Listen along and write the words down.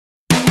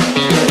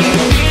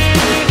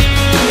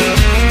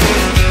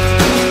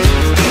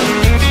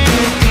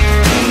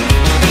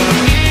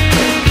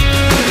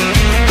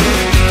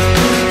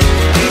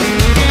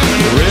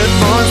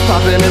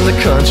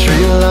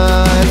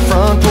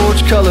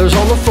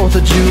4th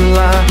of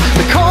July.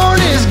 The corn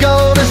is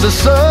gold as the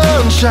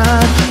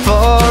sunshine,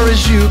 far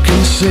as you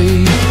can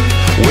see.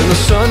 When the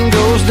sun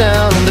goes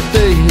down and the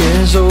day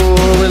is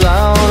over, we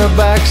lie on our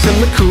backs in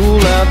the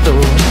cool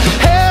outdoors.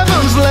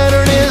 Heaven's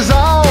lantern is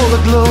all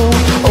aglow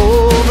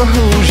over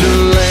Hoosier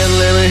land.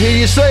 Let me hear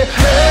you say,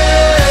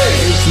 hey,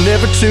 it's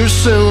never too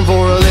soon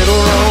for a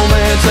little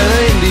romance and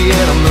an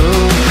Indiana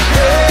moon.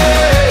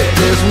 Hey,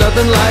 there's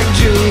nothing like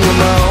June with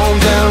my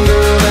hometown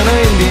girl and an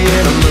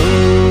Indiana moon.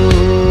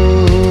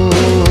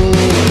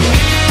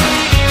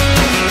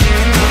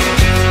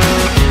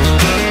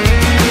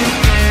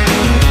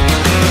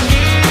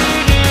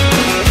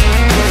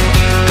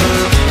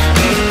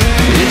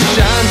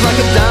 Like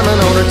a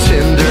diamond on her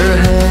tender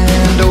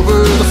hand,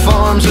 over the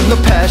farms and the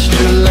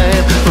pasture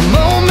land, from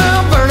old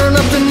Mount Vernon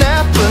up to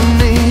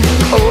Napanee,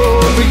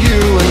 over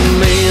you and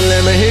me.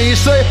 Let me hear you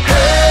say,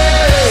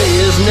 hey,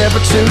 it's never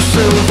too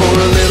soon for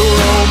a little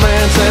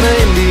romance and an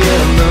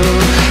Indiana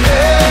moon.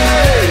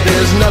 Hey,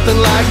 there's nothing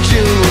like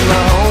June,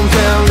 my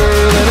hometown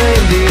girl and an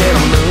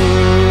Indiana moon.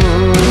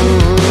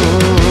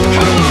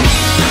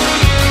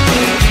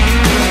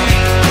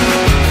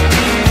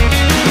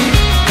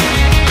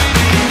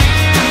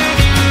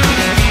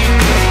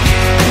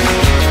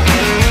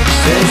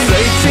 Since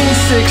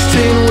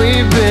 1816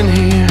 we've been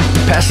here,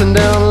 passing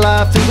down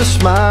life through the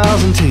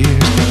smiles and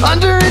tears.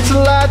 Under its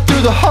light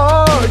through the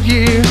hard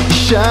years,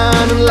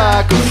 shining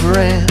like a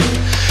friend.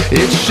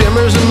 It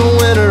shimmers in the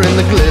winter and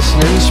the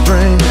glistening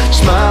spring,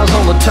 smiles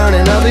on the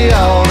turning of the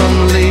autumn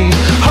leaves.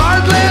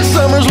 Heartland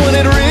summers when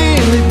it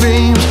really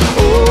beams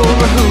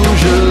over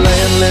Hoosier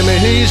land. Let me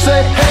hear you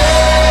say,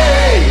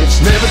 hey, it's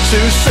never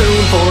too soon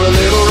for a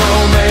little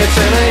romance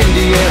and an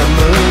Indiana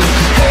moon.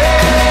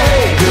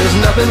 Hey, there's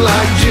nothing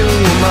like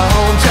June, my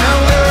hometown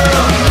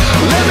girl.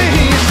 Let me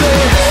hear you say,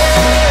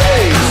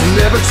 hey, it's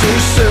never too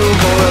soon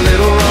for a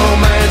little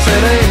romance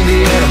and an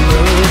Indiana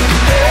moon.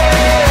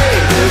 Hey,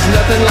 there's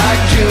nothing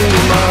like June,